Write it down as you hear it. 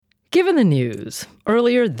Given the news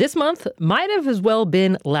earlier this month might have as well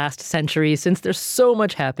been last century, since there's so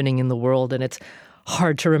much happening in the world and it's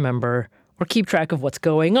hard to remember or keep track of what's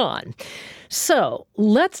going on. So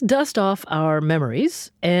let's dust off our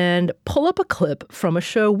memories and pull up a clip from a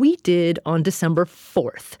show we did on December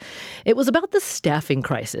 4th. It was about the staffing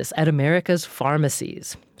crisis at America's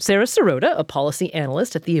pharmacies. Sarah Sirota, a policy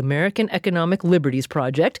analyst at the American Economic Liberties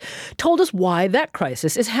Project, told us why that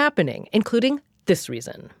crisis is happening, including this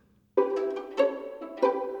reason.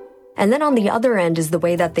 And then on the other end is the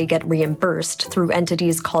way that they get reimbursed through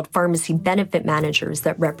entities called pharmacy benefit managers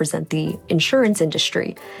that represent the insurance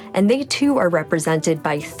industry. And they too are represented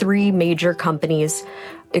by three major companies: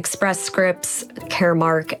 Express Scripts,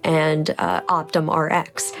 Caremark, and Optum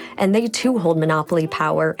Rx. And they too hold monopoly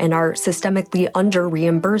power and are systemically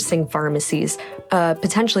under-reimbursing pharmacies,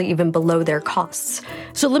 potentially even below their costs.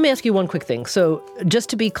 So let me ask you one quick thing. So just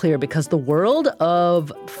to be clear, because the world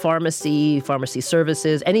of pharmacy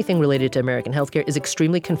services, anything related to American healthcare is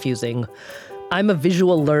extremely confusing. I'm a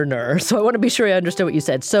visual learner, so I want to be sure I understood what you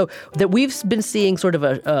said. So that we've been seeing sort of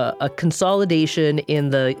a consolidation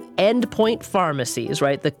in the endpoint pharmacies,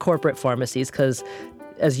 right? The corporate pharmacies, because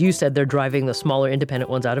as you said, they're driving the smaller independent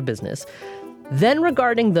ones out of business. Then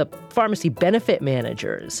regarding the pharmacy benefit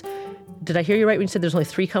managers, did I hear you right when you said there's only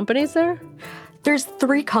three companies there? There's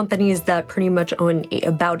three companies that pretty much own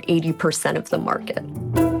about 80% of the market.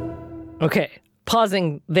 Okay,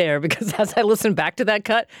 pausing there, because as I listened back to that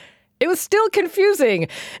cut, it was still confusing.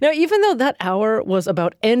 Now, even though that hour was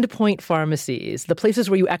about endpoint pharmacies, the places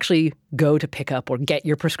where you actually go to pick up or get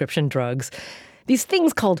your prescription drugs, these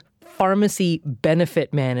things called pharmacy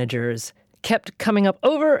benefit managers kept coming up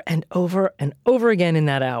over and over and over again in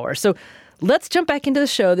that hour. So let's jump back into the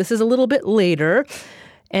show. This is a little bit later,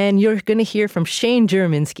 and you're going to hear from Shane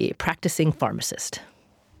Juraminski, practicing pharmacist.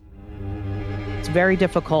 It's very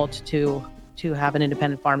difficult to have an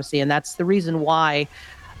independent pharmacy, and that's the reason why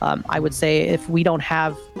I would say if we don't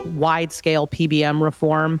have wide-scale PBM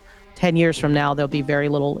reform, 10 years from now, there'll be very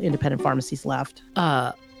little independent pharmacies left.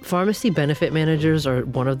 Pharmacy benefit managers are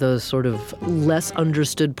one of those sort of less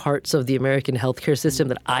understood parts of the American healthcare system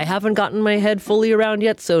that I haven't gotten my head fully around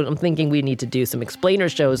yet, so I'm thinking we need to do some explainer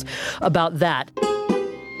shows about that.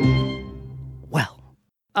 Well,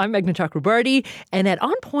 I'm Meghna Chakrabarti, and at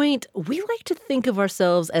On Point, we like to think of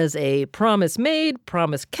ourselves as a promise made,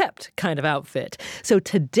 promise kept kind of outfit. So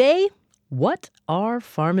today, what are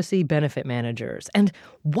pharmacy benefit managers, and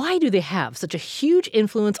why do they have such a huge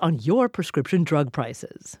influence on your prescription drug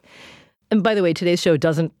prices? And by the way, today's show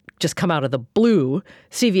doesn't just come out of the blue.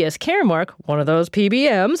 CVS Caremark, one of those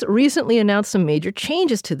PBMs, recently announced some major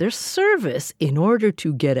changes to their service in order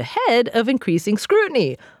to get ahead of increasing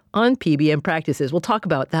scrutiny on PBM practices. We'll talk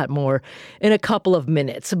about that more in a couple of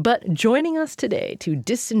minutes. But joining us today to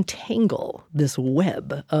disentangle this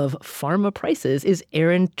web of pharma prices is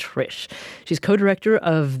Erin Trish. She's co-director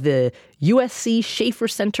of the USC Schaefer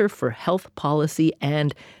Center for Health Policy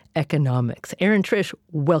and Economics. Erin Trish,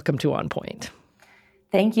 welcome to On Point.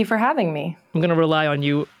 Thank you for having me. I'm going to rely on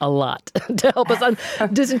you a lot to help us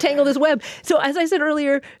disentangle this web. So as I said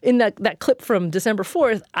earlier in that clip from December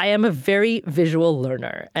 4th, I am a very visual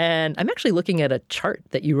learner. And I'm actually looking at a chart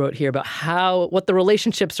that you wrote here about what the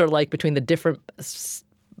relationships are like between the different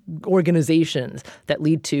organizations that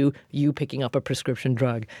lead to you picking up a prescription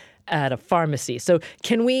drug at a pharmacy. So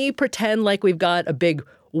can we pretend like we've got a big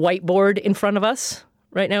whiteboard in front of us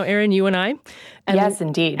right now, Erin, you and I? Yes,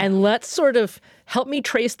 indeed. And let's sort of help me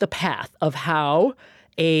trace the path of how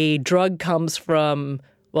a drug comes from,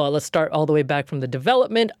 well, let's start all the way back from the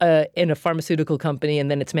development in a pharmaceutical company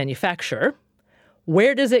and then its manufacture.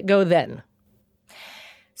 Where does it go then?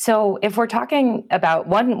 So if we're talking about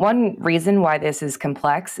one reason why this is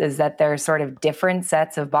complex is that there's sort of different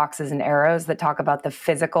sets of boxes and arrows that talk about the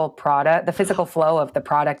physical product, the physical flow of the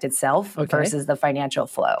product itself versus the financial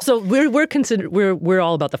flow. So we're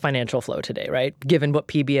all about the financial flow today, right? Given what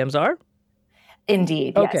PBMs are?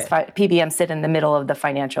 Indeed, okay. Yes. PBMs sit in the middle of the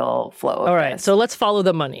financial flow. All right, so let's follow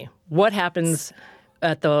the money. What happens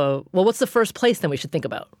what's the first place then we should think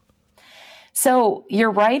about? So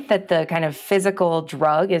you're right that the kind of physical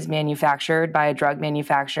drug is manufactured by a drug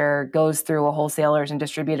manufacturer, goes through a wholesalers and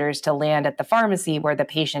distributors to land at the pharmacy where the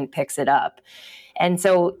patient picks it up. And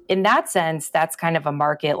so in that sense, that's kind of a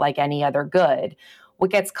market like any other good. What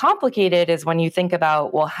gets complicated is when you think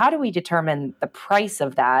about, well, how do we determine the price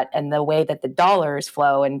of that and the way that the dollars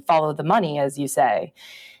flow and follow the money, as you say?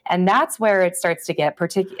 And that's where it starts to get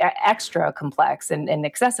extra complex and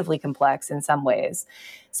excessively complex in some ways.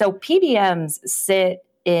 So PBMs sit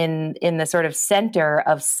in the sort of center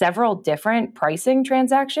of several different pricing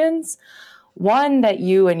transactions. One that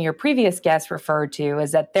you and your previous guest referred to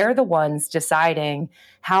is that they're the ones deciding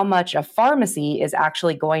how much a pharmacy is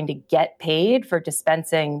actually going to get paid for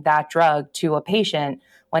dispensing that drug to a patient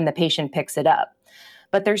when the patient picks it up.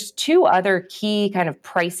 But there's two other key kind of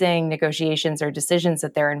pricing negotiations or decisions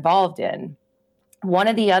that they're involved in. One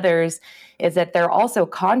of the others is that they're also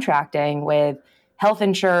contracting with health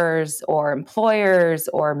insurers or employers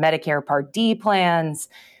or Medicare Part D plans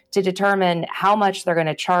to determine how much they're going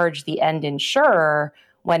to charge the end insurer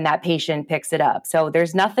when that patient picks it up. So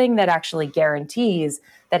there's nothing that actually guarantees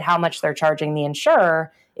that how much they're charging the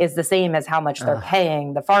insurer is the same as how much they're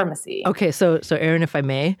paying the pharmacy. Okay, so Erin, if I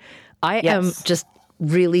may, I am just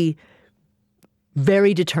really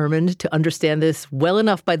very determined to understand this well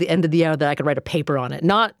enough by the end of the hour that I could write a paper on it.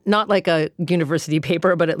 Not like a university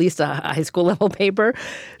paper, but at least a high school level paper.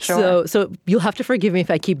 Sure. So you'll have to forgive me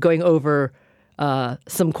if I keep going over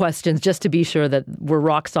some questions just to be sure that we're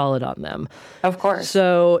rock solid on them. Of course.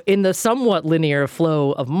 So in the somewhat linear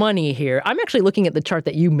flow of money here, I'm actually looking at the chart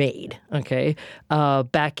that you made, okay,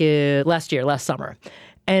 back last summer.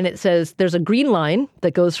 And it says there's a green line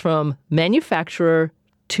that goes from manufacturer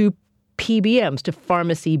to PBMs, to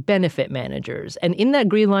pharmacy benefit managers. And in that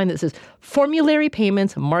green line that says formulary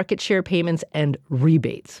payments, market share payments, and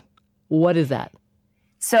rebates. What is that?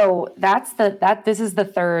 So this is the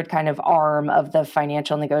third kind of arm of the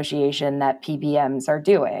financial negotiation that PBMs are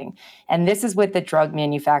doing. And this is with the drug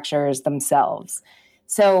manufacturers themselves.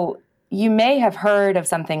 So you may have heard of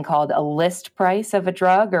something called a list price of a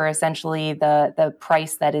drug, or essentially the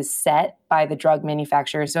price that is set by the drug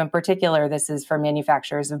manufacturer. So in particular, this is for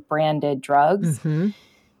manufacturers of branded drugs. Mm-hmm.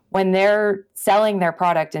 When they're selling their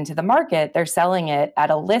product into the market, they're selling it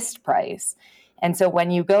at a list price. And so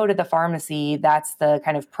when you go to the pharmacy, that's the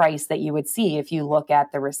kind of price that you would see if you look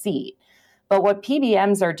at the receipt. But what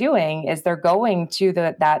PBMs are doing is they're going to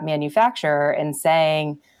that manufacturer and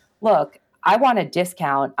saying, look, I want a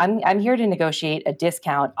discount. I'm here to negotiate a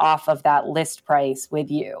discount off of that list price with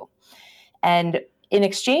you. And in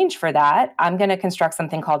exchange for that, I'm going to construct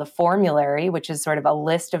something called a formulary, which is sort of a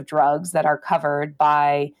list of drugs that are covered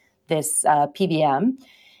by this PBM.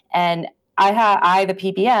 And I, the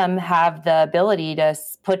PBM, have the ability to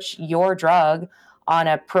put your drug on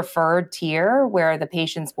a preferred tier where the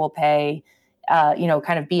patients will pay,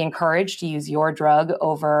 kind of be encouraged to use your drug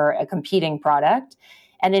over a competing product.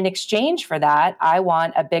 And in exchange for that, I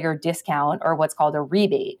want a bigger discount, or what's called a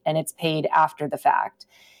rebate, and it's paid after the fact.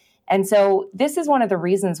 And so this is one of the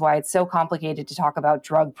reasons why it's so complicated to talk about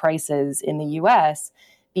drug prices in the US,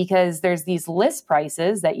 because there's these list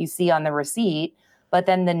prices that you see on the receipt, but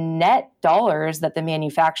then the net dollars that the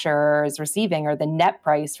manufacturer is receiving, or the net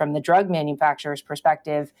price from the drug manufacturer's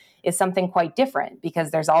perspective, is something quite different,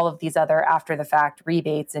 because there's all of these other after the fact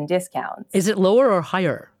rebates and discounts. Is it lower or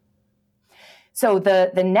higher? So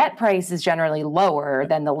the net price is generally lower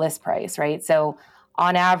than the list price, right? So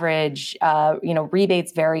on average,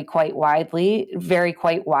 rebates vary quite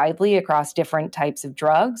widely across different types of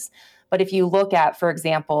drugs. But if you look at, for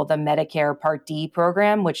example, the Medicare Part D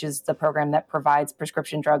program, which is the program that provides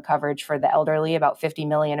prescription drug coverage for the elderly, about 50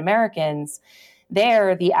 million Americans,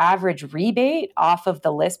 there, the average rebate off of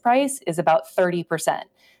the list price is about 30%.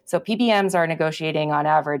 So PBMs are negotiating on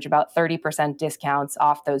average about 30% discounts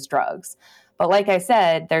off those drugs. But like I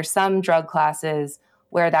said, there's some drug classes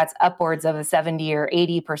where that's upwards of a 70 or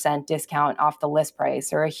 80% discount off the list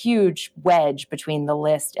price, or a huge wedge between the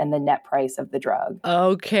list and the net price of the drug.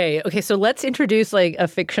 Okay. So let's introduce like a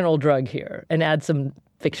fictional drug here and add some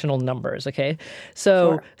fictional numbers, okay?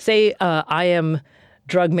 So say I am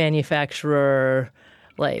drug manufacturer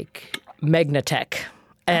like Meghna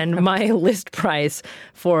and my list price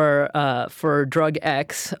for drug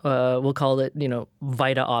X, we'll call it,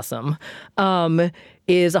 Vita Awesome,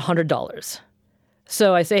 is $100.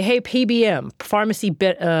 So I say, hey, PBM, pharmacy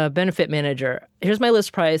benefit manager, here's my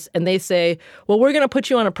list price. And they say, well, we're going to put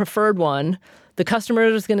you on a preferred one. The customer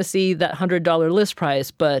is going to see that $100 list price,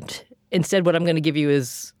 but instead what I'm going to give you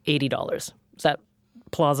is $80. Is that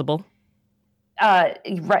plausible?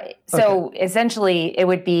 Right. So essentially, it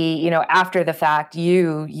would be, after the fact,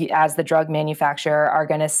 you as the drug manufacturer are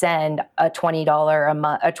going to send a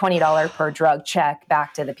 $20 per drug check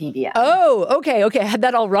back to the PBM. Oh, okay. I had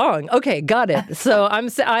that all wrong. Okay, got it. So I'm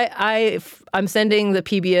sending the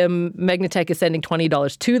PBM. Meghna is sending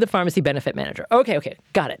 $20 to the pharmacy benefit manager. Okay,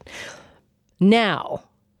 got it. Now,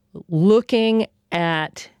 looking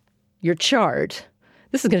at your chart,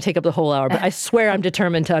 this is going to take up the whole hour, but I swear I'm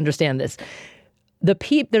determined to understand this.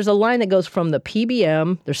 There's a line that goes from the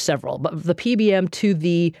PBM, there's several, but the PBM to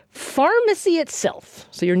the pharmacy itself,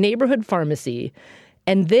 so your neighborhood pharmacy,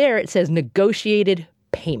 and there it says negotiated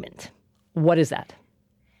payment. What is that?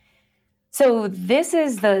 So this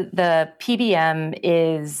is the PBM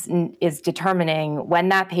is determining when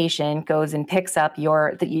that patient goes and picks up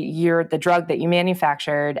the drug that you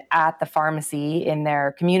manufactured at the pharmacy in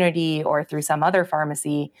their community or through some other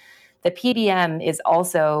pharmacy. The PBM is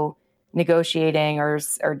also negotiating or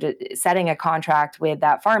setting a contract with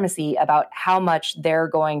that pharmacy about how much they're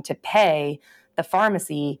going to pay the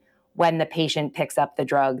pharmacy when the patient picks up the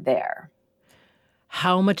drug there.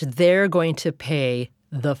 How much they're going to pay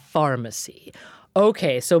the pharmacy.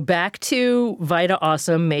 Okay, so back to Vita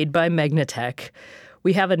Awesome made by Meghna Tech.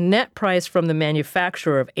 We have a net price from the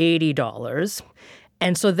manufacturer of $80.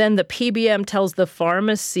 And so then the PBM tells the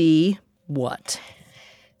pharmacy what?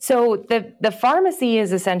 So the pharmacy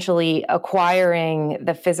is essentially acquiring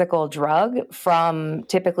the physical drug from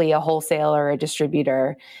typically a wholesaler or a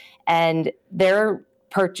distributor, and they're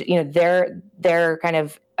kind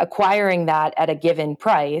of acquiring that at a given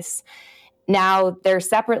price. Now they're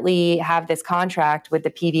separately have this contract with the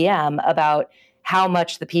PBM about how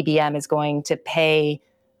much the PBM is going to pay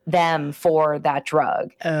them for that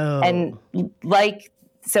drug. Oh. And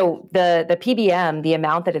so the PBM, the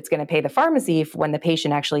amount that it's going to pay the pharmacy when the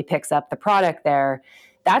patient actually picks up the product there,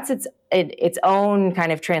 that's its own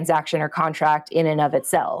kind of transaction or contract in and of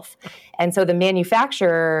itself. And so the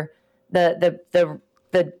manufacturer, the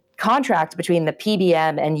contract between the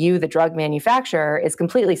PBM and you, the drug manufacturer, is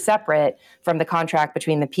completely separate from the contract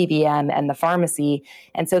between the PBM and the pharmacy.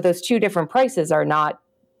 And so those two different prices are not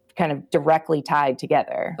kind of directly tied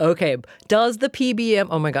together. Okay. Does the PBM,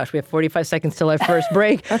 oh my gosh, we have 45 seconds till our first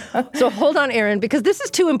break. So hold on, Erin, because this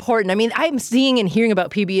is too important. I mean, I'm seeing and hearing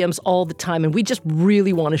about PBMs all the time, and we just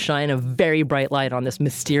really want to shine a very bright light on this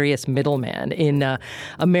mysterious middleman in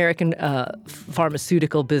American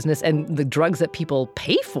pharmaceutical business and the drugs that people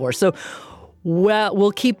pay for. So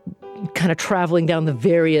we'll keep kind of traveling down the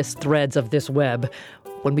various threads of this web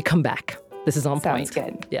when we come back. This is On Point. Sounds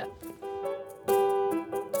good. Yeah.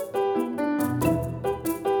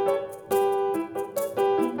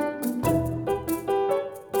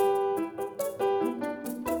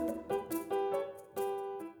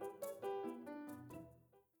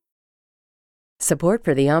 Support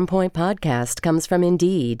for the On Point podcast comes from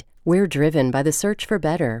Indeed. We're driven by the search for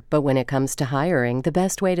better, but when it comes to hiring, the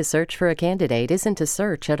best way to search for a candidate isn't to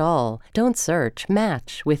search at all. Don't search,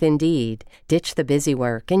 match with Indeed. Ditch the busy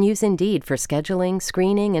work and use Indeed for scheduling,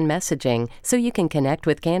 screening, and messaging so you can connect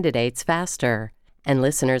with candidates faster. And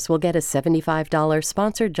listeners will get a $75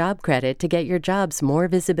 sponsored job credit to get your jobs more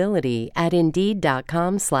visibility at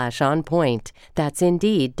Indeed.com/onpoint. That's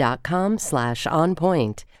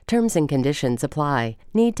Indeed.com/onpoint. Terms and conditions apply.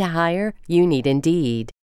 Need to hire? You need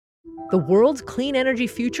Indeed. The world's clean energy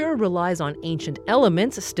future relies on ancient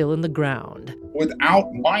elements still in the ground.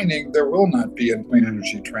 Without mining, there will not be a clean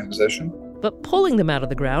energy transition. But pulling them out of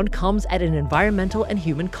the ground comes at an environmental and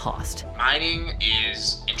human cost. Mining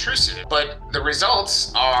is intrusive, but the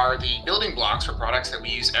results are the building blocks for products that we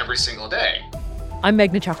use every single day. I'm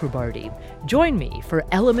Meghna Chakrabarti. Join me for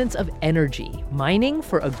Elements of Energy, Mining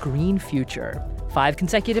for a Green Future. 5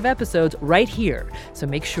 consecutive episodes right here, so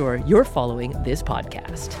make sure you're following this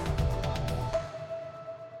podcast.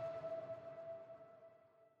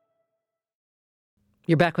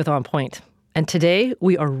 You're back with On Point. And today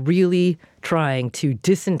we are really trying to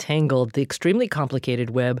disentangle the extremely complicated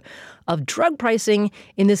web of drug pricing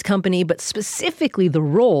in this company, but specifically the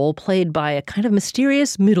role played by a kind of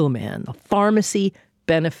mysterious middleman, the pharmacy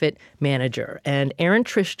benefit manager. And Erin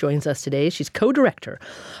Trish joins us today. She's co-director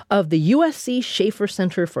of the USC Schaefer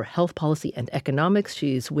Center for Health Policy and Economics.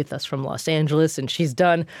 She's with us from Los Angeles, and she's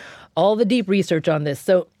done all the deep research on this.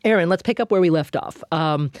 So, Erin, let's pick up where we left off.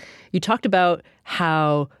 You talked about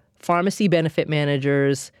how pharmacy benefit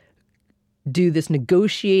managers do this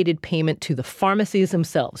negotiated payment to the pharmacies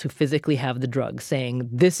themselves who physically have the drug, saying,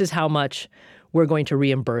 this is how much we're going to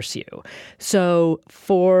reimburse you. So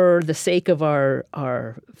for the sake of our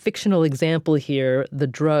fictional example here, the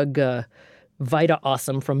drug Vita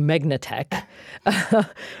Awesome from Meghna Tech,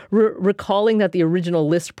 recalling that the original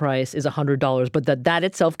list price is $100, but that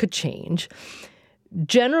itself could change.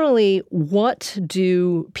 Generally, what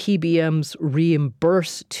do PBMs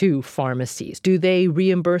reimburse to pharmacies? Do they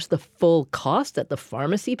reimburse the full cost that the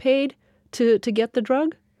pharmacy paid to get the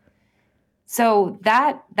drug? So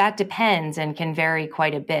that depends and can vary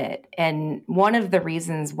quite a bit. And one of the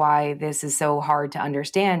reasons why this is so hard to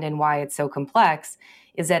understand and why it's so complex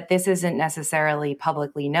is that this isn't necessarily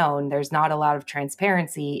publicly known. There's not a lot of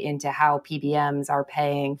transparency into how PBMs are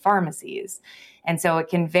paying pharmacies. And so it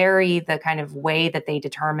can vary the kind of way that they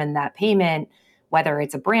determine that payment, whether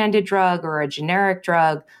it's a branded drug or a generic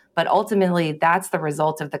drug, But ultimately, that's the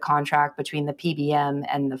result of the contract between the PBM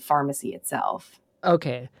and the pharmacy itself.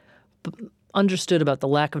 Okay. Understood about the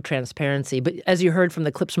lack of transparency. But as you heard from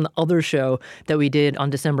the clips from the other show that we did on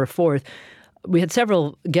December 4th, we had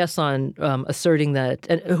several guests on asserting that,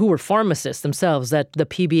 who were pharmacists themselves, that the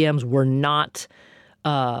PBMs were not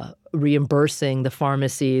reimbursing the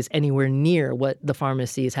pharmacies anywhere near what the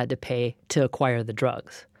pharmacies had to pay to acquire the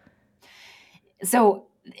drugs. So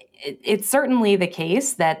it's certainly the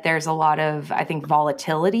case that there's a lot of, I think,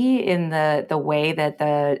 volatility in the way that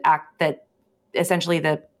that essentially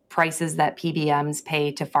the prices that PBMs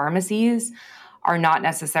pay to pharmacies are not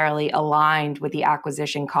necessarily aligned with the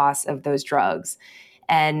acquisition costs of those drugs.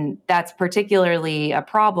 And that's particularly a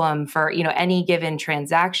problem for, any given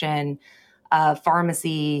transaction. A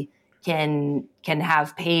pharmacy can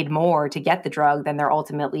have paid more to get the drug than they're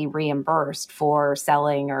ultimately reimbursed for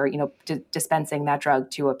selling or, dispensing that drug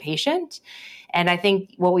to a patient. And I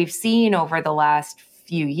think what we've seen over the last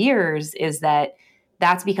few years is that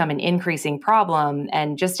that's become an increasing problem.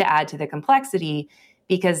 And just to add to the complexity,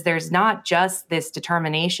 because there's not just this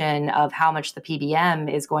determination of how much the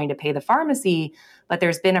PBM is going to pay the pharmacy, but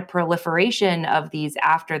there's been a proliferation of these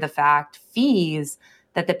after the fact fees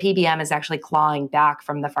that the PBM is actually clawing back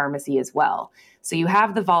from the pharmacy as well. So you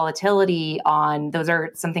have the volatility on, those are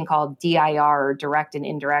something called DIR, direct and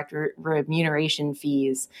indirect remuneration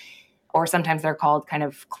fees, or sometimes they're called kind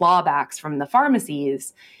of clawbacks from the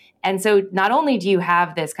pharmacies. And so not only do you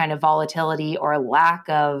have this kind of volatility or lack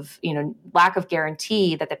of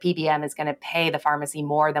guarantee that the PBM is going to pay the pharmacy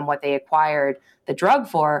more than what they acquired the drug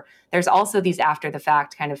for, there's also these after the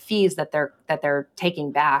fact kind of fees that they're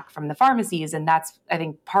taking back from the pharmacies. And that's, I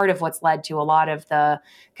think, part of what's led to a lot of the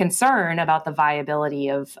concern about the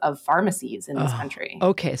viability of pharmacies in this country.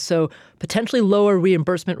 Okay, so potentially lower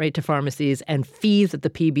reimbursement rate to pharmacies and fees that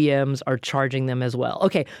the PBMs are charging them as well.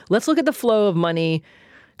 Okay, let's look at the flow of money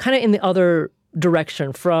kind of in the other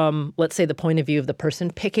direction from, let's say, the point of view of the person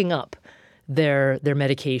picking up their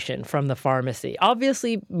medication from the pharmacy.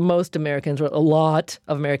 Obviously, most Americans, or a lot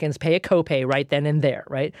of Americans, pay a copay right then and there,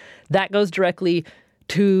 right? That goes directly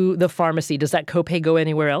to the pharmacy. Does that copay go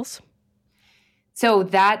anywhere else? So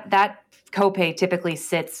that copay typically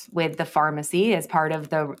sits with the pharmacy as part of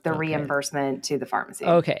the reimbursement to the pharmacy.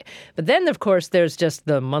 Okay. But then, of course, there's just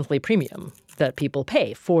the monthly premium that people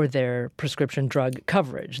pay for their prescription drug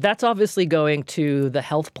coverage. That's obviously going to the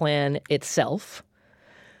health plan itself.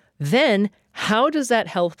 Then how does that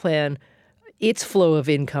health plan, its flow of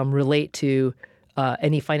income, relate to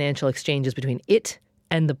any financial exchanges between it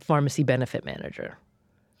and the pharmacy benefit manager?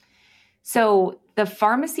 So the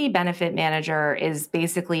pharmacy benefit manager is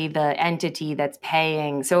basically the entity that's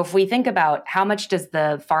paying. So if we think about how much does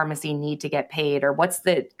the pharmacy need to get paid, or what's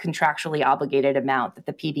the contractually obligated amount that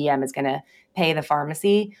the PBM is going to pay the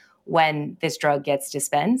pharmacy when this drug gets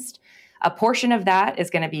dispensed, a portion of that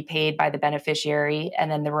is going to be paid by the beneficiary,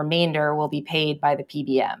 and then the remainder will be paid by the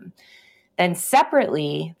PBM. Then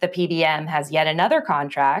separately, the PBM has yet another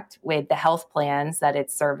contract with the health plans that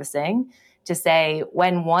it's servicing to say,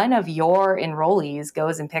 when one of your enrollees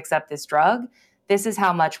goes and picks up this drug, this is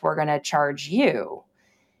how much we're going to charge you.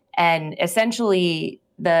 And essentially,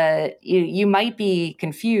 you might be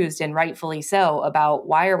confused, and rightfully so, about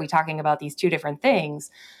why are we talking about these two different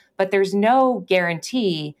things, but there's no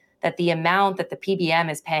guarantee that the amount that the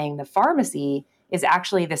PBM is paying the pharmacy is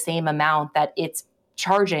actually the same amount that it's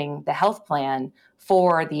charging the health plan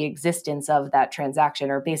for the existence of that transaction,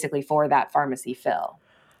 or basically for that pharmacy fill.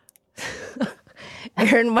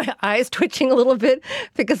 Erin, my eyes twitching a little bit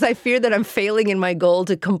because I fear that I'm failing in my goal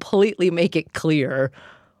to completely make it clear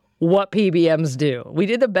what PBMs do. We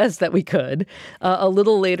did the best that we could. A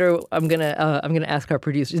little later, I'm gonna ask our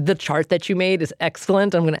producers. The chart that you made is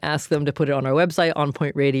excellent. I'm gonna ask them to put it on our website,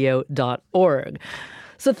 onpointradio.org.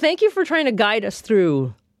 So thank you for trying to guide us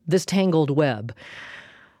through this tangled web.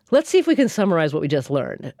 Let's see if we can summarize what we just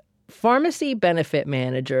learned. Pharmacy benefit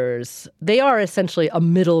managers, they are essentially a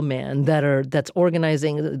middleman that's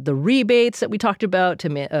organizing the rebates that we talked about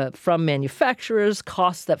from manufacturers,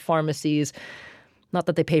 costs that pharmacies, not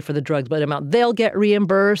that they pay for the drugs, but the amount they'll get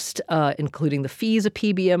reimbursed, including the fees a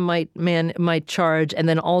PBM might charge. And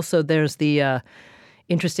then also there's the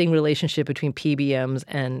interesting relationship between PBMs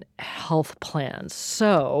and health plans.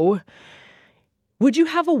 So would you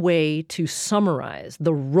have a way to summarize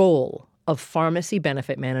the role of pharmacy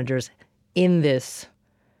benefit managers in this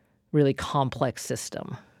really complex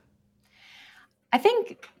system? I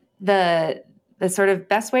think the sort of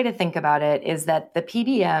best way to think about it is that the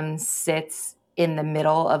PBM sits in the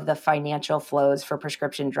middle of the financial flows for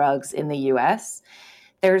prescription drugs in the U.S.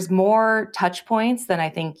 There's more touch points than I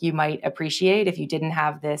think you might appreciate if you didn't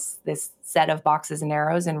have this set of boxes and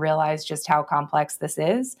arrows and realize just how complex this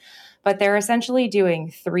is. But they're essentially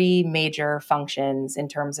doing three major functions in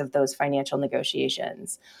terms of those financial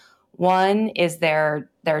negotiations. One is they're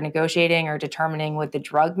negotiating or determining with the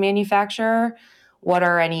drug manufacturer what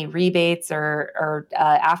are any rebates or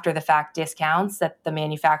after the fact discounts that the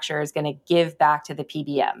manufacturer is going to give back to the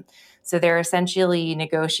PBM. So they're essentially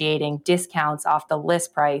negotiating discounts off the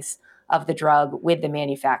list price of the drug with the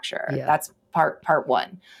manufacturer. Yeah. That's part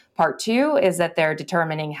one. Part two is that they're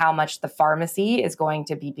determining how much the pharmacy is going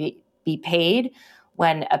to be paid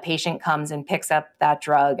when a patient comes and picks up that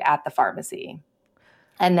drug at the pharmacy.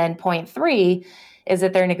 And then point three is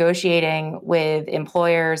that they're negotiating with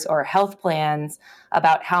employers or health plans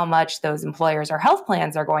about how much those employers or health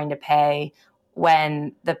plans are going to pay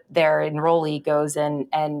when their enrollee goes in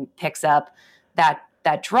and picks up that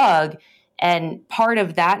drug. And part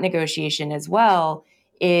of that negotiation as well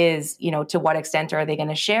is, to what extent are they going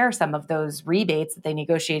to share some of those rebates that they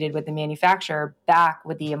negotiated with the manufacturer back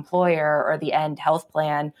with the employer or the end health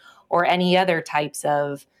plan or any other types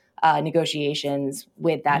of negotiations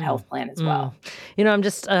with that health plan as well. I'm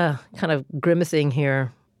just kind of grimacing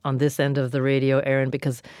here on this end of the radio, Erin,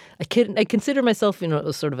 because I consider myself,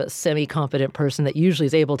 sort of a semi-competent person that usually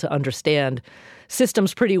is able to understand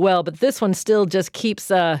systems pretty well, but this one still just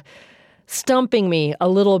keeps stumping me a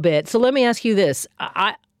little bit. So let me ask you this.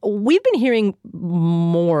 We've been hearing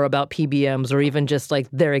more about PBMs or even just like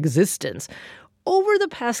their existence over the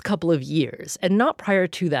past couple of years and not prior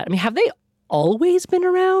to that. I mean, have they always been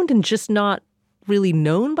around and just not really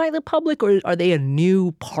known by the public, or are they a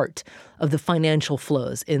new part of the financial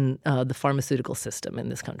flows in the pharmaceutical system in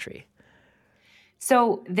this country?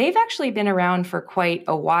 So they've actually been around for quite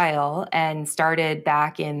a while and started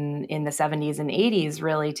back in the 70s and 80s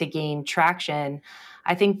really to gain traction.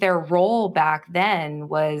 I think their role back then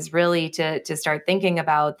was really to start thinking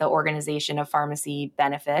about the organization of pharmacy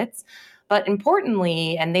benefits. But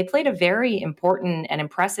importantly, and they played a very important and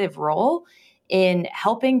impressive role in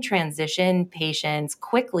helping transition patients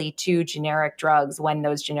quickly to generic drugs when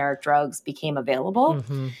those generic drugs became available.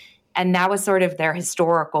 Mm-hmm. And that was sort of their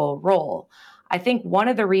historical role. I think one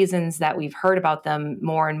of the reasons that we've heard about them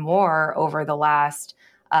more and more over the last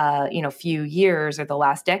few years or the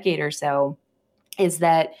last decade or so is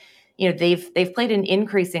that they've played an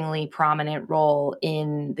increasingly prominent role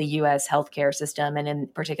in the U.S. healthcare system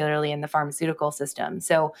and particularly in the pharmaceutical system.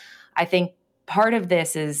 So I think part of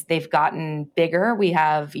this is they've gotten bigger. We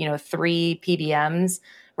have, 3 PBMs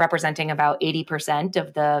representing about 80%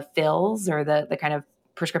 of the fills or the kind of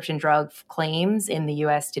prescription drug claims in the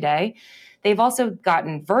U.S. today. They've also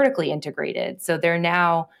gotten vertically integrated. So they're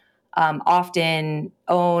now often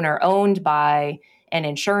owned by an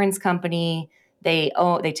insurance company. They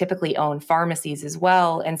typically own pharmacies as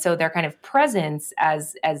well. And so their kind of presence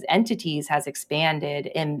as entities has expanded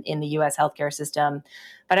in the U.S. healthcare system.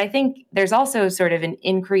 But I think there's also sort of an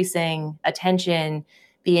increasing attention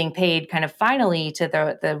being paid kind of finally to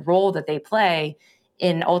the role that they play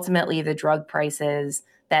in ultimately the drug prices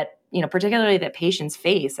that, particularly that patients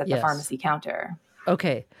face at the pharmacy counter.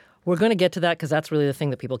 Okay. We're going to get to that because that's really the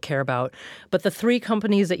thing that people care about. But the 3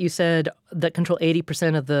 companies that you said that control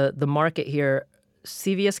 80% of the market here,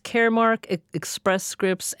 CVS Caremark, Express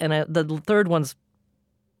Scripts, and the third one's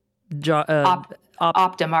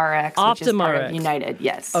OptumRx, which is part of United,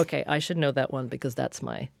 yes. Okay, I should know that one because that's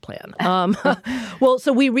my plan. Well,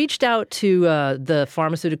 so we reached out to the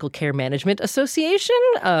Pharmaceutical Care Management Association,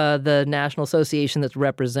 the national association that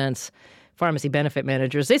represents pharmacy benefit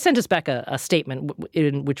managers. They sent us back a statement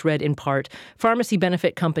which read in part, pharmacy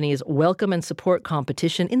benefit companies welcome and support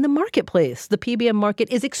competition in the marketplace. The PBM market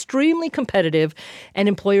is extremely competitive, and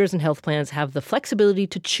employers and health plans have the flexibility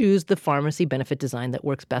to choose the pharmacy benefit design that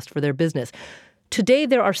works best for their business. Today,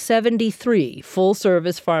 there are 73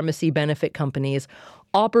 full-service pharmacy benefit companies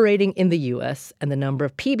operating in the U.S., and the number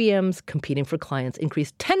of PBMs competing for clients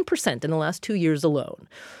increased 10% in the last 2 years alone.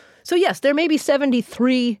 So yes, there may be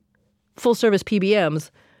 73 full-service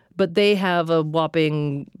PBMs, but they have a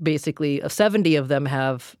whopping, basically, 70 of them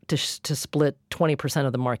have to split 20%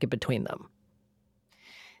 of the market between them.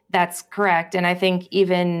 That's correct. And I think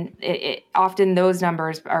even often those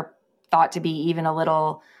numbers are thought to be even a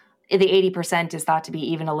little, the 80% is thought to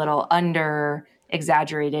be even a little under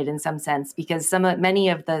exaggerated in some sense, because many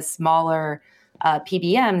of the smaller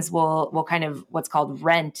PBMs will kind of what's called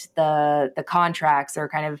rent the contracts or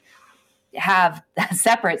kind of have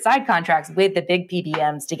separate side contracts with the big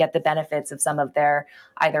PBMs to get the benefits of some of their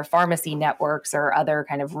either pharmacy networks or other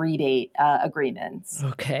kind of rebate agreements.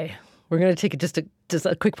 Okay. We're going to take just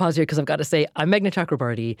a quick pause here because I've got to say, I'm Meghna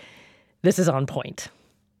Chakrabarti. This is On Point.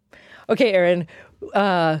 Okay, Erin,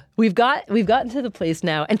 we've gotten to the place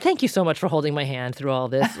now, and thank you so much for holding my hand through all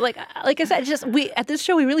this. Like I said, at this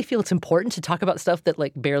show we really feel it's important to talk about stuff that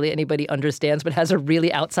like barely anybody understands, but has a really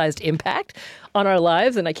outsized impact on our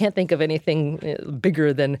lives. And I can't think of anything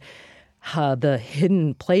bigger than the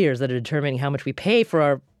hidden players that are determining how much we pay for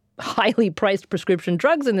our highly priced prescription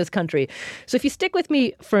drugs in this country. So if you stick with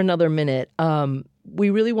me for another minute,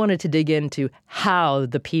 we really wanted to dig into how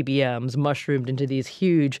the PBMs mushroomed into these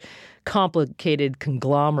huge, complicated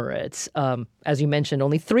conglomerates. As you mentioned,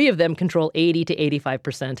 only 3 of them control 80 to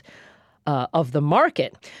 85% of the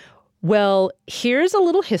market. Well, here's a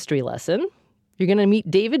little history lesson. You're going to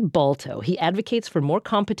meet David Balto. He advocates for more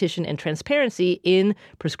competition and transparency in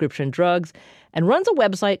prescription drugs and runs a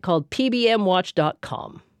website called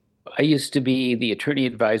pbmwatch.com. I used to be the attorney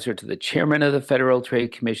advisor to the chairman of the Federal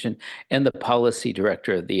Trade Commission and the policy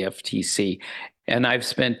director of the FTC. And I've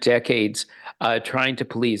spent decades trying to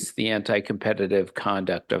police the anti-competitive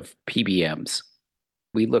conduct of PBMs.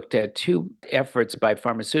 We looked at 2 efforts by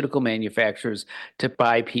pharmaceutical manufacturers to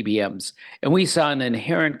buy PBMs. And we saw an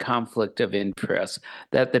inherent conflict of interest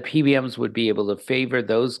that the PBMs would be able to favor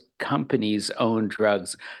those companies' own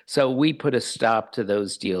drugs. So we put a stop to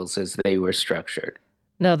those deals as they were structured.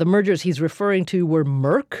 Now, the mergers he's referring to were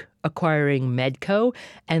Merck acquiring Medco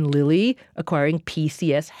and Lilly acquiring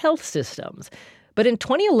PCS Health Systems. But in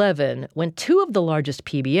 2011, when 2 of the largest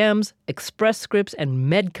PBMs, Express Scripts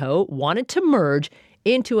and Medco, wanted to merge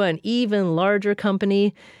into an even larger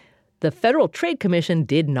company, the Federal Trade Commission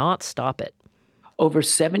did not stop it. Over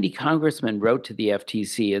 70 congressmen wrote to the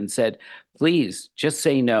FTC and said, please, just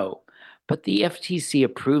say no. But the FTC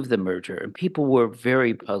approved the merger, and people were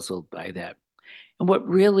very puzzled by that. And what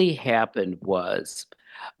really happened was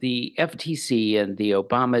the FTC and the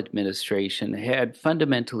Obama administration had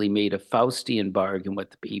fundamentally made a Faustian bargain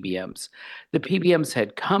with the PBMs. The PBMs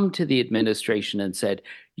had come to the administration and said,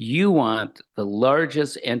 you want the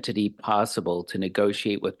largest entity possible to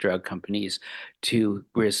negotiate with drug companies to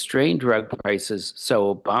restrain drug prices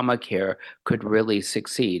so Obamacare could really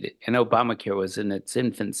succeed. And Obamacare was in its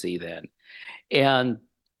infancy then. And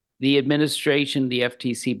the administration, the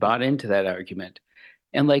FTC, bought into that argument.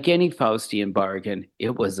 And like any Faustian bargain,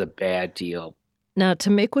 it was a bad deal. Now, to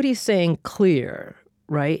make what he's saying clear,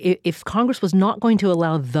 right, if Congress was not going to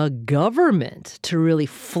allow the government to really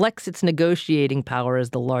flex its negotiating power as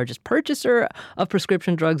the largest purchaser of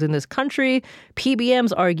prescription drugs in this country,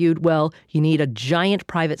 PBMs argued, well, you need a giant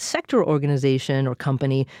private sector organization or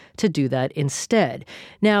company to do that instead.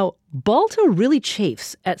 Now, Balto really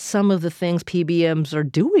chafes at some of the things PBMs are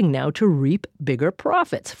doing now to reap bigger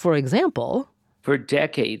profits. For example, for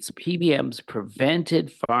decades, PBMs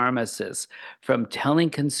prevented pharmacists from telling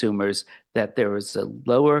consumers that there was a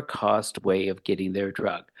lower cost way of getting their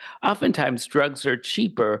drug. Oftentimes, drugs are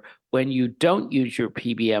cheaper when you don't use your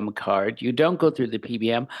PBM card, you don't go through the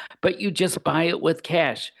PBM, but you just buy it with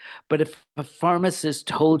cash. But if a pharmacist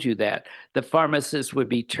told you that, the pharmacist would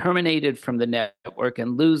be terminated from the network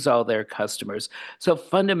and lose all their customers. So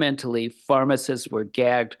fundamentally, pharmacists were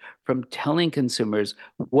gagged from telling consumers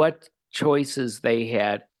what choices they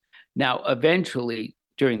had. Now, eventually,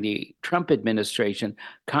 during the Trump administration,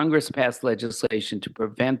 Congress passed legislation to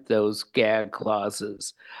prevent those gag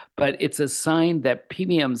clauses. But it's a sign that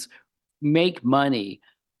PBMs make money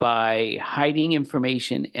by hiding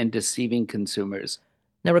information and deceiving consumers.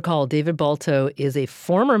 Now, recall, David Balto is a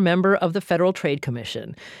former member of the Federal Trade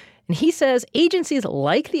Commission. And he says agencies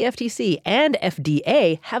like the FTC and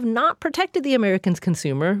FDA have not protected the American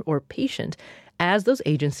consumer or patient as those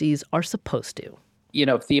agencies are supposed to. You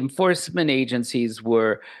know, if the enforcement agencies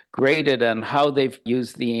were graded on how they've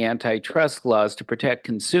used the antitrust laws to protect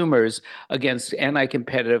consumers against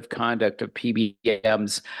anti-competitive conduct of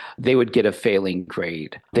PBMs, they would get a failing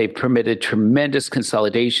grade. They've permitted tremendous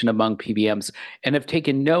consolidation among PBMs and have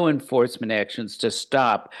taken no enforcement actions to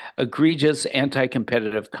stop egregious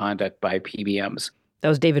anti-competitive conduct by PBMs. That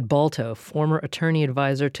was David Balto, former attorney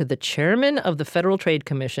advisor to the chairman of the Federal Trade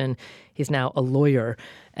Commission. He's now a lawyer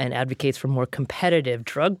and advocates for more competitive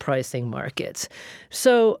drug pricing markets.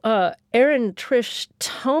 So, Erin, Trish,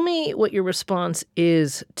 tell me what your response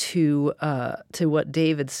is to what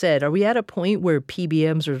David said. Are we at a point where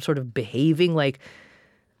PBMs are sort of behaving like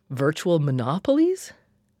virtual monopolies?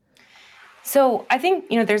 So I think,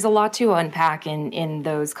 there's a lot to unpack in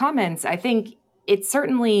those comments. I think it's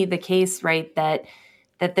certainly the case, right, that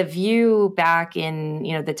the view back in,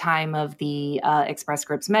 the time of the Express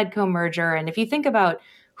Scripts Medco merger, and if you think about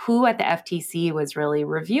who at the FTC was really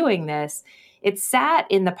reviewing this, it sat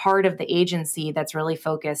in the part of the agency that's really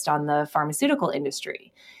focused on the pharmaceutical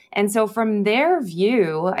industry. And so from their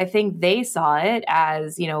view, I think they saw it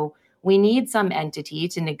as, we need some entity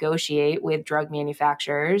to negotiate with drug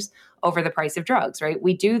manufacturers over the price of drugs, right?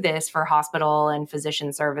 We do this for hospital and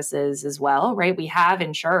physician services as well, right? We have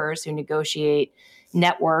insurers who negotiate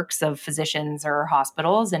networks of physicians or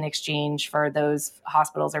hospitals in exchange for those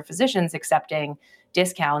hospitals or physicians accepting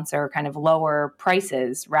discounts or kind of lower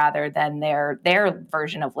prices rather than their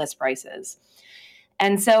version of list prices.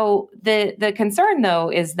 And so the concern, though,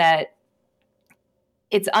 is that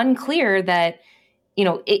it's unclear that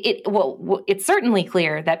it's certainly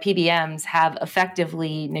clear that PBMs have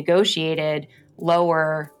effectively negotiated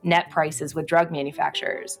lower net prices with drug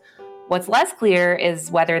manufacturers. What's less clear is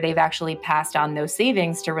whether they've actually passed on those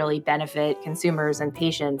savings to really benefit consumers and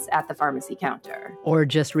patients at the pharmacy counter. Or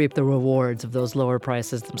just reap the rewards of those lower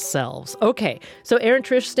prices themselves. Okay, so Erin,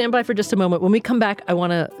 Trish, stand by for just a moment. When we come back, I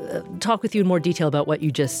want to talk with you in more detail about what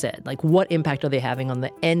you just said. Like, what impact are they having on the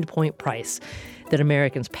endpoint price that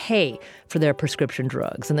Americans pay for their prescription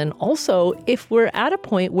drugs? And then also, if we're at a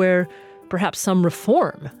point where perhaps some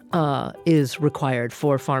reform is required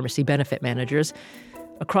for pharmacy benefit managers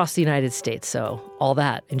across the United States. So all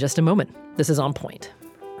that in just a moment. This is On Point.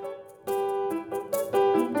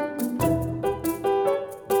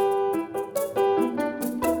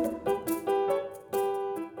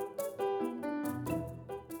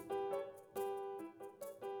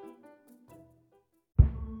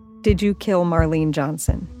 Did you kill Marlene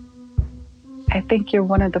Johnson? I think you're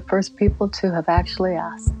one of the first people to have actually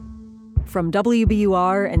asked. From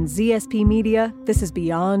WBUR and ZSP Media, this is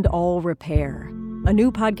Beyond All Repair, a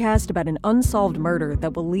new podcast about an unsolved murder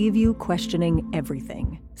that will leave you questioning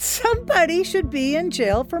everything. Somebody should be in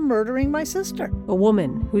jail for murdering my sister. A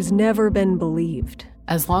woman who's never been believed.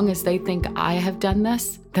 As long as they think I have done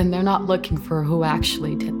this, then they're not looking for who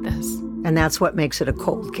actually did this. And that's what makes it a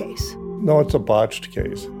cold case. No, it's a botched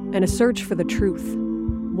case. And a search for the truth,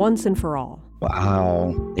 once and for all.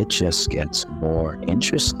 Wow, it just gets more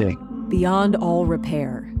interesting. Beyond All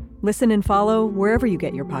Repair. Listen and follow wherever you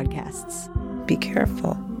get your podcasts. Be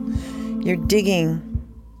careful. You're digging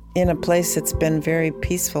in a place that's been very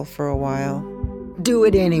peaceful for a while. Do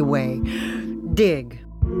it anyway. Dig.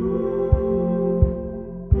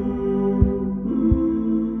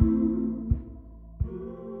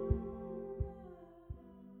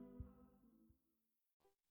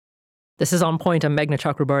 This is On Point. I'm Meghna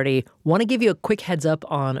Chakrabarti. Want to give you a quick heads up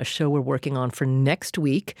on a show we're working on for next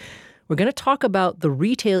week. We're going to talk about the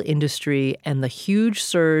retail industry and the huge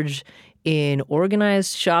surge in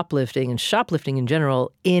organized shoplifting and shoplifting in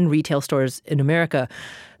general in retail stores in America.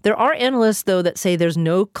 There are analysts, though, that say there's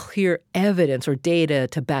no clear evidence or data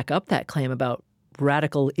to back up that claim about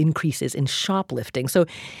radical increases in shoplifting. So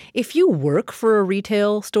if you work for a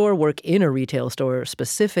retail store, work in a retail store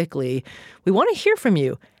specifically, we want to hear from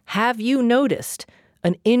you. Have you noticed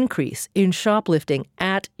an increase in shoplifting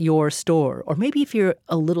at your store? Or maybe if you're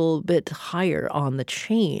a little bit higher on the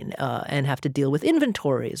chain and have to deal with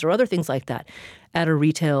inventories or other things like that at a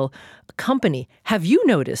retail company, have you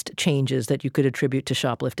noticed changes that you could attribute to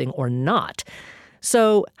shoplifting or not?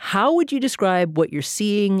 So how would you describe what you're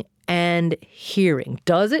seeing and hearing?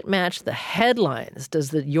 Does it match the headlines?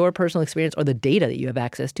 Does your personal experience or the data that you have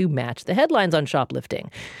access to match the headlines on shoplifting?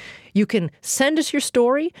 You can send us your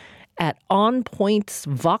story at On Point's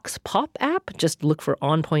Vox Pop app. Just look for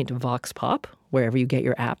On Point Vox Pop wherever you get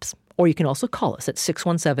your apps. Or you can also call us at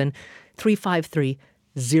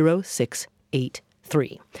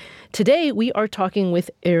 617-353-0683. Today, we are talking with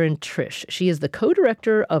Erin Trish. She is the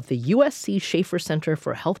co-director of the USC Schaefer Center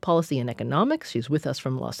for Health Policy and Economics. She's with us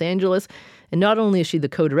from Los Angeles. And not only is she the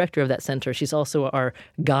co-director of that center, she's also our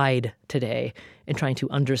guide today in trying to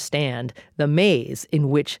understand the maze in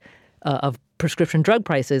which of prescription drug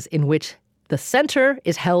prices in which the center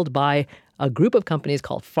is held by a group of companies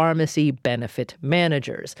called pharmacy benefit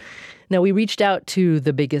managers. Now, we reached out to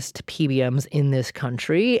the biggest PBMs in this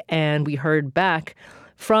country, and we heard back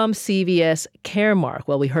from CVS Caremark.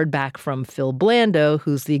 Well, we heard back from Phil Blando,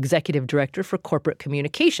 who's the executive director for corporate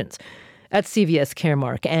communications at CVS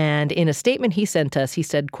Caremark. And in a statement he sent us, he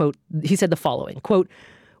said the following, quote,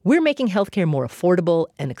 "We're making healthcare more affordable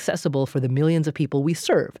and accessible for the millions of people we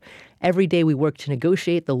serve. Every day we work to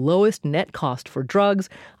negotiate the lowest net cost for drugs,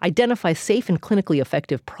 identify safe and clinically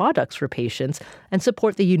effective products for patients, and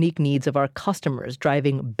support the unique needs of our customers,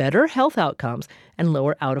 driving better health outcomes and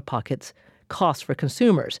lower out-of-pocket costs for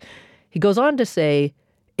consumers." He goes on to say,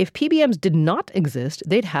 if PBMs did not exist,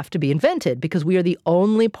 they'd have to be invented because we are the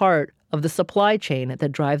only part of the supply chain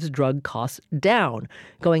that drives drug costs down,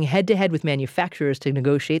 going head-to-head with manufacturers to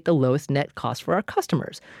negotiate the lowest net cost for our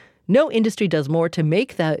customers. No industry does more to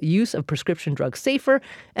make the use of prescription drugs safer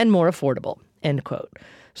and more affordable, end quote.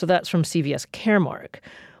 So that's from CVS Caremark.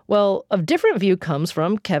 Well, a different view comes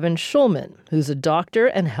from Kevin Schulman, who's a doctor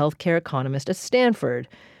and healthcare economist at Stanford.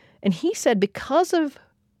 And he said because of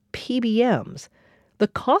PBMs, the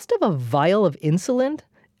cost of a vial of insulin,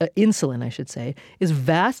 is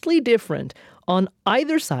vastly different on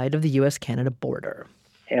either side of the U.S.-Canada border.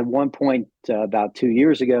 At one point, about 2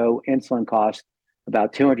 years ago, insulin cost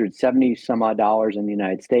about $270 some odd in the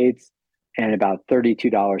United States and about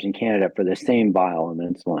 $32 in Canada for the same vial of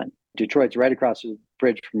insulin. Detroit's right across the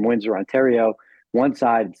bridge from Windsor, Ontario. One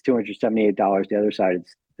side, it's $278. The other side,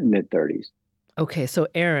 it's mid-30s. Okay, so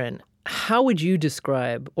Aaron, how would you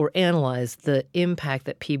describe or analyze the impact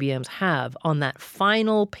that PBMs have on that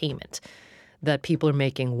final payment that people are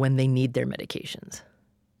making when they need their medications?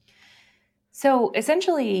 So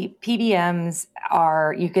essentially, PBMs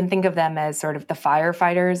you can think of them as sort of the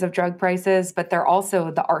firefighters of drug prices, but they're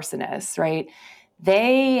also the arsonists, right?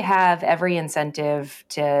 They have every incentive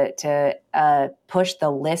to push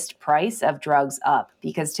the list price of drugs up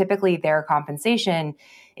because typically their compensation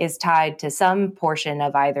is tied to some portion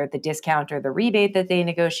of either the discount or the rebate that they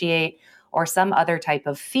negotiate or some other type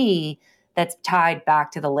of fee that's tied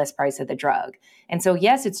back to the list price of the drug. And so,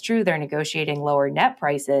 yes, it's true they're negotiating lower net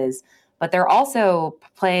prices, but they're also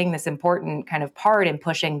playing this important kind of part in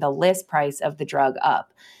pushing the list price of the drug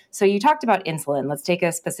up. So you talked about insulin. Let's take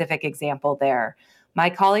a specific example there. My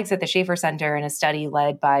colleagues at the Schaefer Center in a study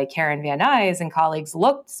led by Karen Van Nuys and colleagues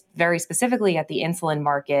looked very specifically at the insulin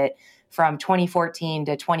market from 2014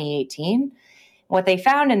 to 2018. What they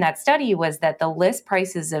found in that study was that the list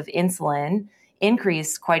prices of insulin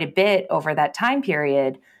increased quite a bit over that time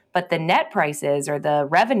period, but the net prices or the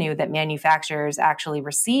revenue that manufacturers actually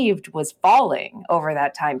received was falling over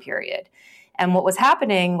that time period. And what was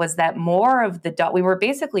happening was that more of we were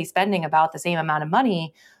basically spending about the same amount of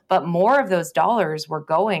money, but more of those dollars were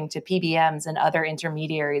going to PBMs and other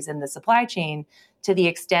intermediaries in the supply chain to the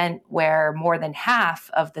extent where more than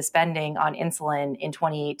half of the spending on insulin in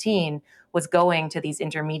 2018 was going to these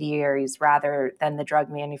intermediaries rather than the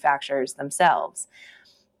drug manufacturers themselves.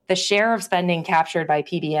 The share of spending captured by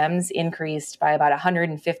PBMs increased by about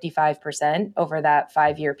 155% over that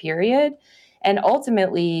 5-year period. And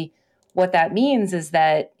ultimately, what that means is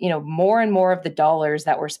that, more and more of the dollars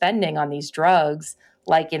that we're spending on these drugs,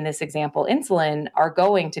 like in this example, insulin, are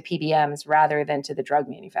going to PBMs rather than to the drug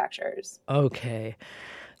manufacturers. Okay.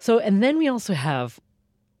 So, and then we also have,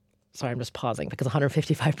 sorry, I'm just pausing because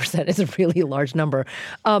 155% is a really large number.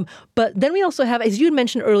 But then we also have, as you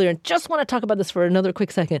mentioned earlier, and just want to talk about this for another quick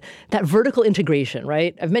second, that vertical integration,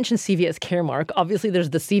 right? I've mentioned CVS Caremark. Obviously,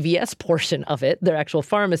 there's the CVS portion of it, their actual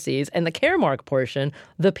pharmacies, and the Caremark portion,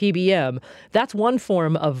 the PBM. That's one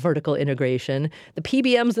form of vertical integration. The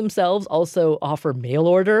PBMs themselves also offer mail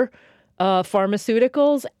order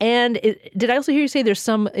pharmaceuticals. And did I also hear you say there's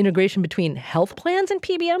some integration between health plans and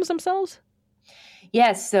PBMs themselves?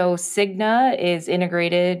 Yes, so Cigna,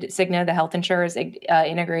 the health insurer, is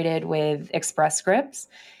integrated with Express Scripts,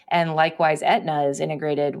 and likewise Aetna is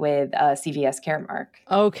integrated with CVS Caremark.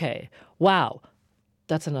 Okay, wow.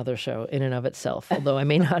 That's another show in and of itself, although I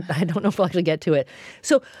don't know if I'll actually get to it.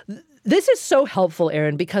 So this is so helpful,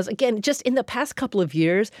 Aaron, because again, just in the past couple of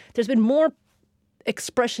years, there's been more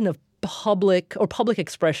expression of public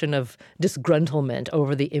expression of disgruntlement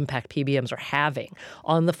over the impact PBMs are having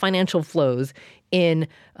on the financial flows in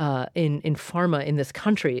pharma in this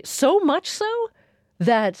country. So much so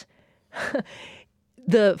that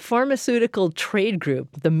the pharmaceutical trade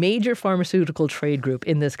group, the major pharmaceutical trade group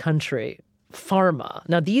in this country, pharma.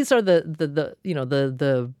 Now these are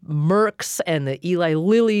the Mercks and the Eli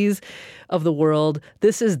Lillys of the world.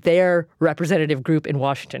 This is their representative group in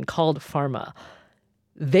Washington called Pharma.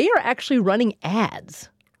 They are actually running ads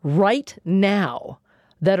right now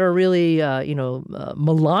that are really,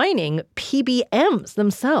 maligning PBMs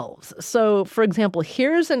themselves. So, for example,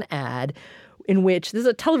 here's an ad in which, this is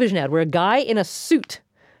a television ad where a guy in a suit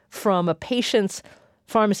from a patient's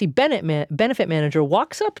pharmacy benefit manager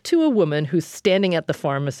walks up to a woman who's standing at the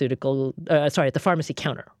pharmacy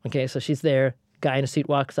counter. Okay, so she's there, guy in a suit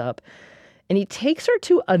walks up. And he takes her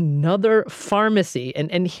to another pharmacy.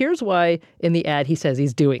 And here's why in the ad he says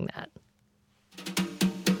he's doing that.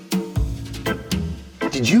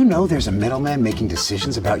 Did you know there's a middleman making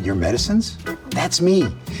decisions about your medicines? That's me,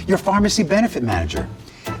 your pharmacy benefit manager.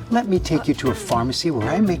 Let me take you to a pharmacy where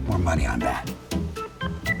I make more money on that.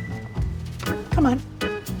 Come on.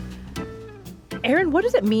 Aaron, what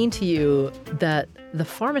does it mean to you that the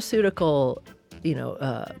pharmaceutical,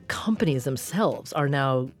 companies themselves are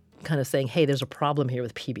now kind of saying, hey, there's a problem here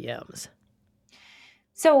with PBMs?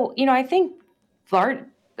 So, I think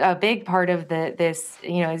a big part of this,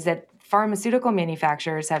 is that pharmaceutical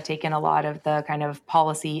manufacturers have taken a lot of the kind of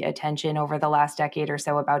policy attention over the last decade or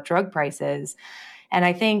so about drug prices. And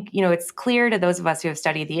I think, it's clear to those of us who have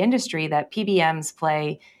studied the industry that PBMs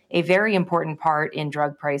play a very important part in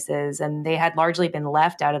drug prices, and they had largely been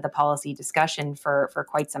left out of the policy discussion for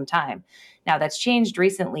quite some time. Now, that's changed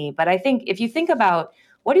recently, but I think if you think about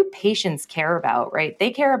what do patients care about, right?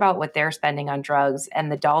 They care about what they're spending on drugs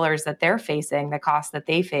and the dollars that they're facing, the costs that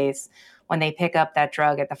they face when they pick up that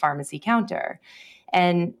drug at the pharmacy counter.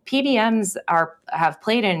 And PBMs have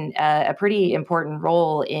played a pretty important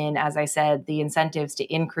role in, as I said, the incentives to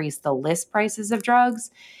increase the list prices of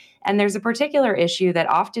drugs. And there's a particular issue that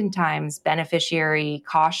oftentimes beneficiary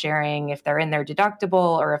cost sharing, if they're in their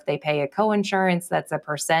deductible or if they pay a coinsurance, that's a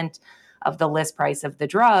percent of the list price of the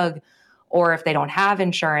drug, or if they don't have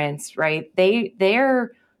insurance, right?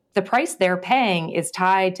 The price they're paying is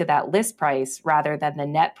tied to that list price rather than the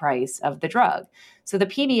net price of the drug. So the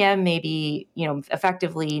PBM may be,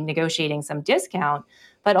 effectively negotiating some discount,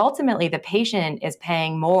 but ultimately the patient is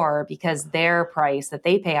paying more because their price that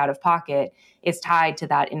they pay out of pocket is tied to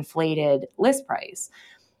that inflated list price.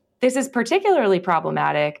 This is particularly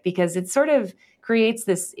problematic because it sort of creates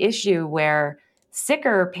this issue where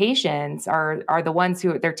sicker patients are the ones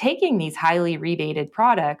who they're taking these highly rebated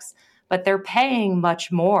products, but they're paying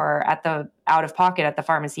much more at the out of pocket at the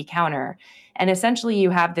pharmacy counter. And essentially you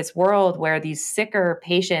have this world where these sicker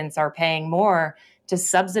patients are paying more to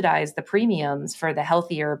subsidize the premiums for the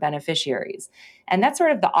healthier beneficiaries. And that's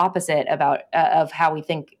sort of the opposite of how we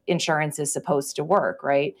think insurance is supposed to work,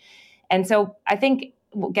 right? And so I think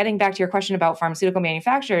getting back to your question about pharmaceutical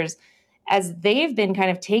manufacturers, as they've been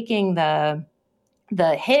kind of taking the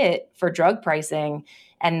hit for drug pricing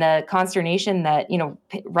and the consternation that,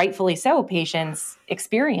 rightfully so, patients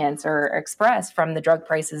experience or express from the drug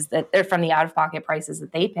prices from the out-of-pocket prices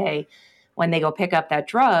that they pay when they go pick up that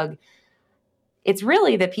drug, it's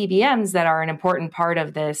really the PBMs that are an important part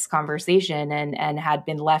of this conversation and had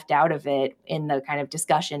been left out of it in the kind of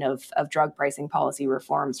discussion of drug pricing policy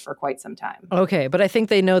reforms for quite some time. Okay, but I think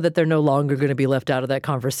they know that they're no longer going to be left out of that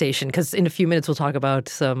conversation, because in a few minutes we'll talk about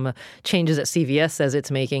some changes that CVS says it's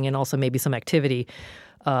making and also maybe some activity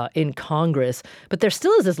in Congress. But there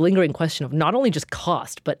still is this lingering question of not only just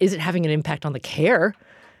cost, but is it having an impact on the care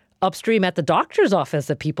upstream at the doctor's office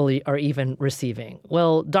that people are even receiving?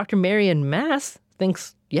 Well, Dr. Marian Mass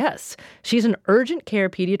thinks yes. She's an urgent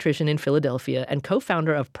care pediatrician in Philadelphia and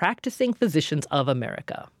co-founder of Practicing Physicians of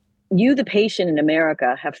America. You, the patient in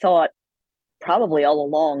America, have thought probably all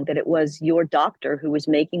along that it was your doctor who was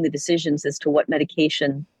making the decisions as to what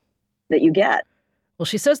medication that you get. Well,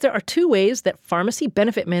 she says there are two ways that pharmacy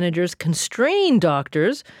benefit managers constrain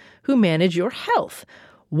doctors who manage your health.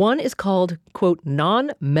 One is called, quote,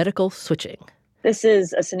 non-medical switching. This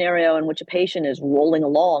is a scenario in which a patient is rolling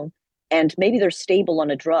along and maybe they're stable on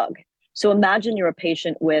a drug. So imagine you're a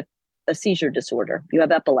patient with a seizure disorder. You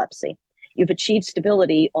have epilepsy. You've achieved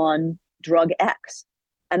stability on drug X.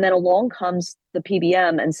 And then along comes the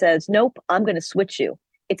PBM and says, nope, I'm going to switch you.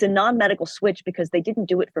 It's a non-medical switch because they didn't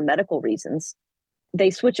do it for medical reasons. They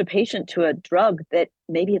switch a patient to a drug that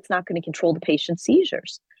maybe it's not going to control the patient's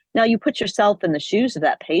seizures. Now you put yourself in the shoes of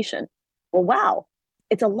that patient. Well, wow,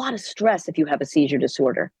 it's a lot of stress if you have a seizure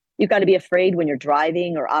disorder. You've got to be afraid when you're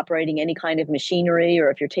driving or operating any kind of machinery,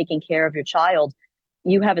 or if you're taking care of your child,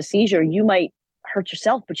 you have a seizure, you might hurt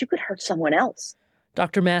yourself, but you could hurt someone else.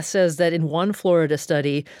 Dr. Mass says that in one Florida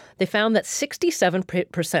study, they found that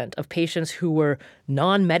 67% of patients who were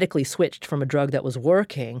non-medically switched from a drug that was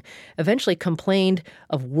working eventually complained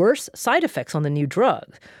of worse side effects on the new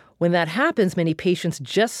drug. When that happens, many patients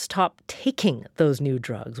just stop taking those new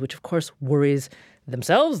drugs, which of course worries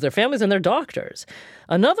themselves, their families, and their doctors.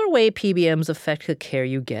 Another way PBMs affect the care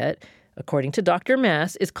you get, according to Dr.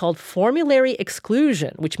 Mass, is called formulary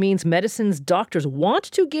exclusion, which means medicines doctors want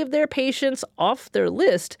to give their patients off their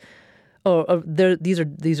list. These are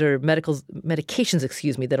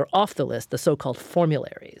medications, that are off the list, the so-called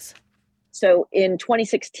formularies. So in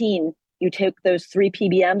 2016, you take those 3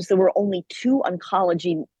 PBMs, there were only 2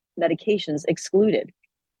 oncology medications excluded.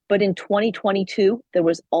 But in 2022, there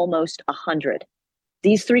was almost 100.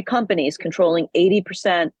 These 3 companies controlling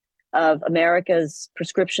 80% of America's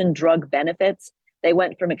prescription drug benefits, they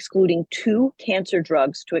went from excluding 2 cancer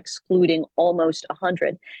drugs to excluding almost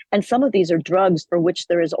 100. And some of these are drugs for which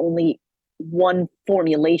there is only one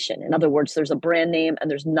formulation. In other words, there's a brand name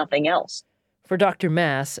and there's nothing else. For Dr.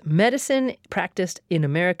 Mass, medicine practiced in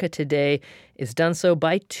America today is done so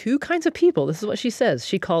by two kinds of people. This is what she says.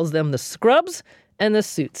 She calls them the scrubs and the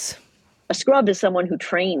suits. A scrub is someone who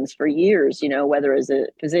trains for years, whether as a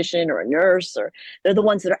physician or a nurse, or they're the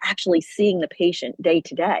ones that are actually seeing the patient day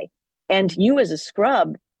to day. And you as a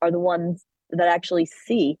scrub are the ones that actually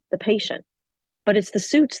see the patient. But it's the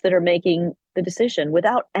suits that are making the decision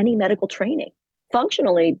without any medical training.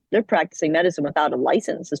 Functionally, they're practicing medicine without a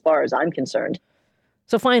license, as far as I'm concerned.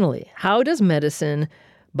 So finally, how does medicine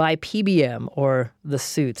by PBM, or the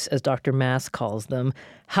suits, as Dr. Mass calls them,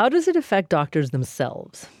 how does it affect doctors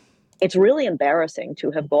themselves? It's really embarrassing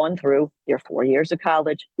to have gone through your 4 years of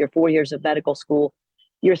college, your 4 years of medical school,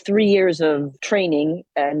 your 3 years of training,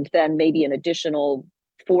 and then maybe an additional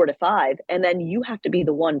 4 to 5. And then you have to be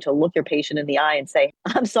the one to look your patient in the eye and say,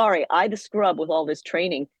 I'm sorry, I, the scrub with all this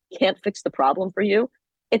training, can't fix the problem for you.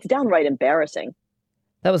 It's downright embarrassing.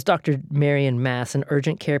 That was Dr. Marian Mass, an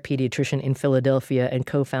urgent care pediatrician in Philadelphia and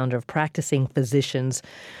co-founder of Practicing Physicians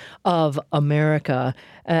of America.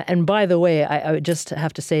 And by the way, I would just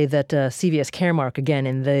have to say that CVS Caremark, again,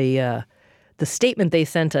 in the statement they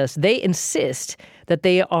sent us, they insist that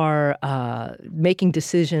they are making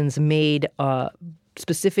decisions made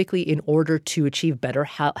specifically in order to achieve better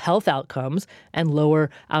health outcomes and lower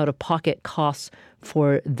out-of-pocket costs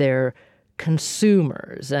for their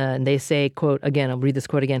consumers. And they say, quote, again, I'll read this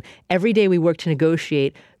quote again, every day we work to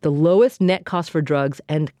negotiate the lowest net cost for drugs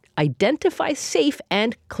and identify safe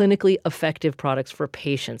and clinically effective products for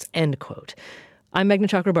patients, end quote. I'm Meghna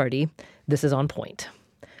Chakrabarti. This is On Point.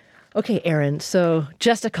 Okay, Erin, so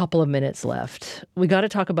just a couple of minutes left. We got to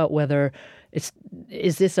talk about whether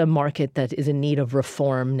is this a market that is in need of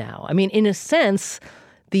reform now? I mean, in a sense,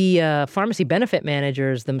 the pharmacy benefit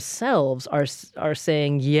managers themselves are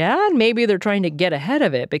saying, yeah, maybe they're trying to get ahead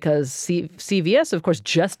of it because CVS, of course,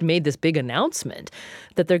 just made this big announcement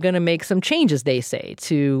that they're going to make some changes, they say,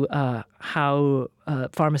 to how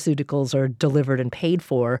pharmaceuticals are delivered and paid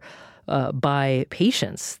for by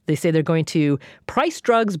patients. They say they're going to price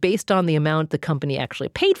drugs based on the amount the company actually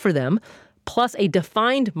paid for them, plus a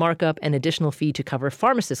defined markup and additional fee to cover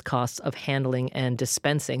pharmacist costs of handling and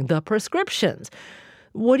dispensing the prescriptions.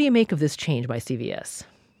 What do you make of this change by CVS?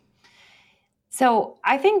 So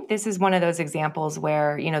I think this is one of those examples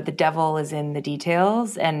where, the devil is in the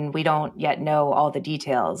details and we don't yet know all the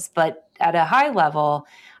details. But at a high level,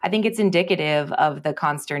 I think it's indicative of the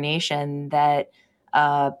consternation that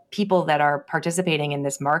people that are participating in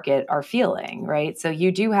this market are feeling, right? So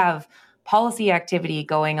you do have policy activity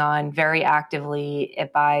going on very actively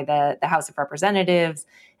by the House of Representatives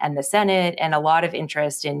and the Senate, and a lot of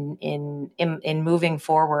interest in moving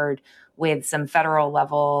forward with some federal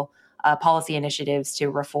level policy initiatives to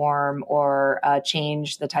reform or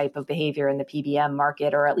change the type of behavior in the PBM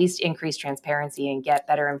market, or at least increase transparency and get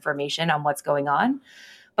better information on what's going on.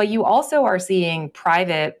 But you also are seeing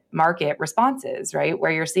private market responses, right?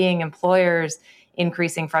 Where you're seeing employers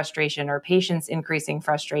increasing frustration or patients increasing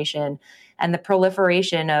frustration, and the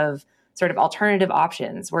proliferation of sort of alternative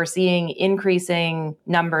options. We're seeing increasing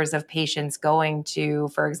numbers of patients going to,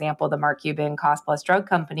 for example, the Mark Cuban Cost Plus Drug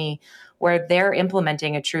Company, where they're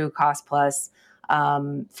implementing a true cost plus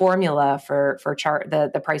formula for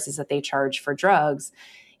the prices that they charge for drugs.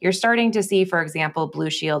 You're starting to see, for example, Blue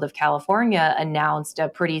Shield of California announced a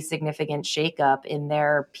pretty significant shakeup in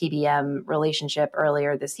their PBM relationship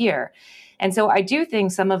earlier this year. And so I do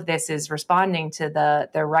think some of this is responding to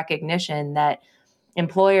the recognition that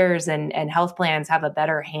employers and health plans have a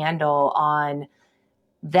better handle on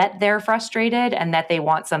that they're frustrated and that they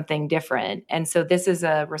want something different. And so this is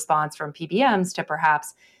a response from PBMs to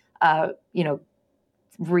perhaps,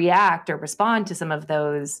 react or respond to some of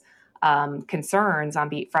those concerns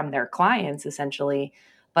from their clients, essentially.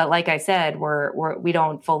 But like I said, we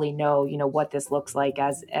don't fully know, what this looks like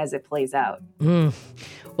as it plays out.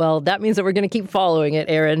 Well, that means that we're going to keep following it,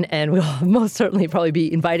 Erin, and we'll most certainly probably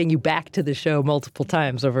be inviting you back to the show multiple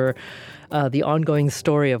times over the ongoing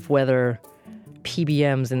story of whether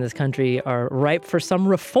PBMs in this country are ripe for some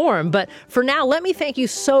reform. But for now, let me thank you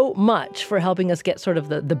so much for helping us get sort of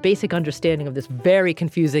the basic understanding of this very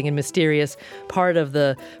confusing and mysterious part of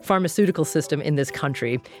the pharmaceutical system in this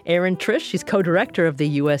country. Erin Trish, she's co-director of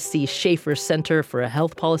the USC Schaefer Center for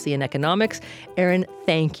Health Policy and Economics. Erin,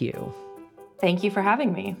 thank you. Thank you for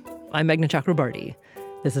having me. I'm Meghna Chakrabarti.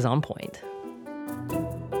 This is On Point.